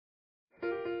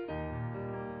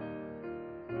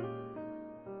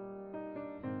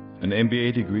An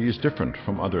MBA degree is different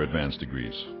from other advanced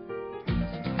degrees.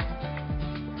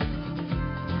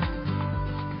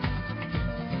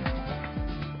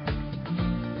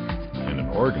 And an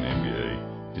Oregon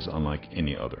M.B.A. is unlike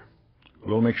any other.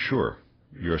 We'll make sure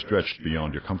you're stretched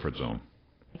beyond your comfort zone.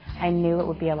 I knew it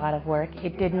would be a lot of work.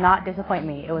 It did not disappoint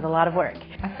me. It was a lot of work.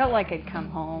 I felt like I'd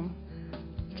come home.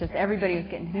 Just everybody was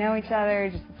getting to know each other,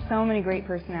 just so many great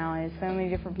personalities, so many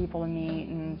different people to meet,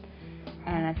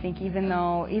 and I think even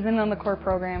though the core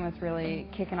program was really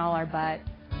kicking all our butt,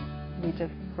 we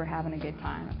just were having a good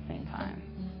time at the same time.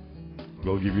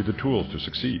 We'll give you the tools to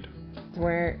succeed.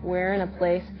 We're in a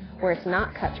place where it's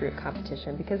not cut-through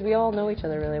competition because we all know each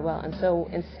other really well, and so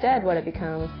instead what it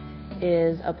becomes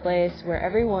is a place where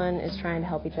everyone is trying to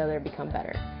help each other become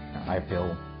better. I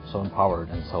feel so empowered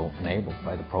and so enabled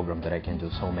by the program that I can do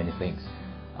so many things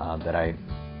that I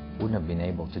wouldn't have been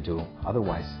able to do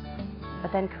otherwise.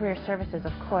 But then career services,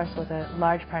 of course, was a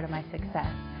large part of my success.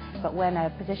 But when a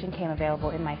position came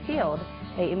available in my field,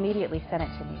 they immediately sent it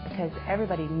to me because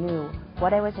everybody knew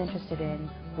what I was interested in,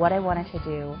 what I wanted to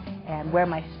do, and where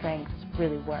my strengths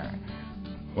really were.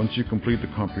 Once you complete the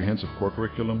comprehensive core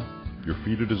curriculum, you're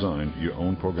free to design your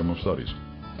own program of studies.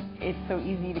 It's so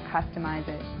easy to customize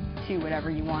it to whatever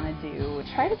you want to do.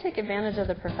 Try to take advantage of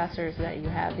the professors that you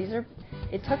have.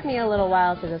 It took me a little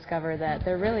while to discover that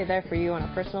they're really there for you on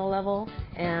a personal level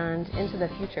and into the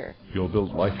future. You'll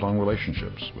build lifelong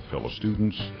relationships with fellow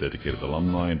students, dedicated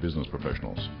alumni, and business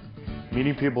professionals.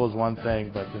 Meeting people is one thing,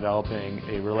 but developing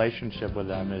a relationship with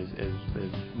them is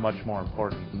much more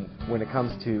important. When it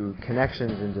comes to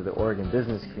connections into the Oregon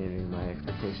business community, my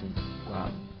expectations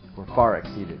were far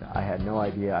exceeded. I had no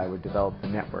idea I would develop the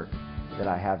network that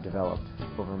I have developed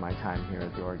over my time here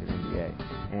at the Oregon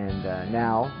M.B.A. And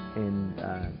now,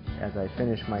 as I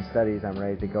finish my studies, I'm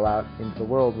ready to go out into the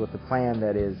world with a plan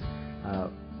that is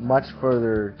much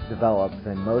further developed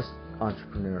than most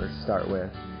entrepreneurs start with.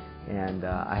 And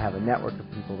I have a network of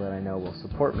people that I know will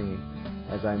support me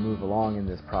as I move along in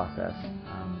this process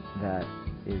that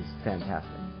is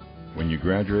fantastic. When you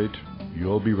graduate,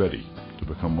 you'll be ready to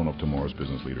become one of tomorrow's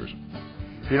business leaders.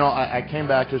 You know, I came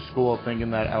back to school thinking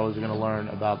that I was going to learn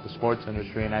about the sports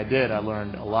industry, and I did. I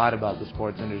learned a lot about the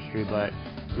sports industry, but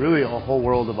really a whole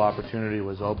world of opportunity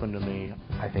was open to me.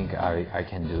 I think I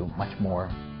can do much more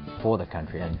for the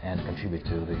country and contribute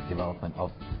to the development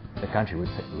of the country,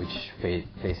 which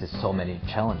faces so many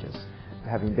challenges.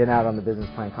 Having been out on the business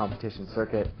plan competition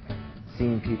circuit,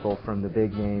 seeing people from the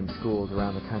big name schools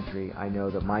around the country, I know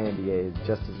that my MBA is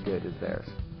just as good as theirs.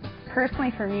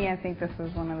 Personally, for me, I think this was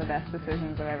one of the best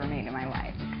decisions I've ever made in my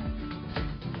life.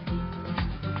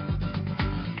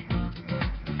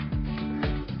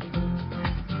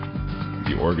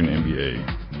 The Oregon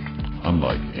M.B.A.,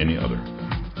 unlike any other.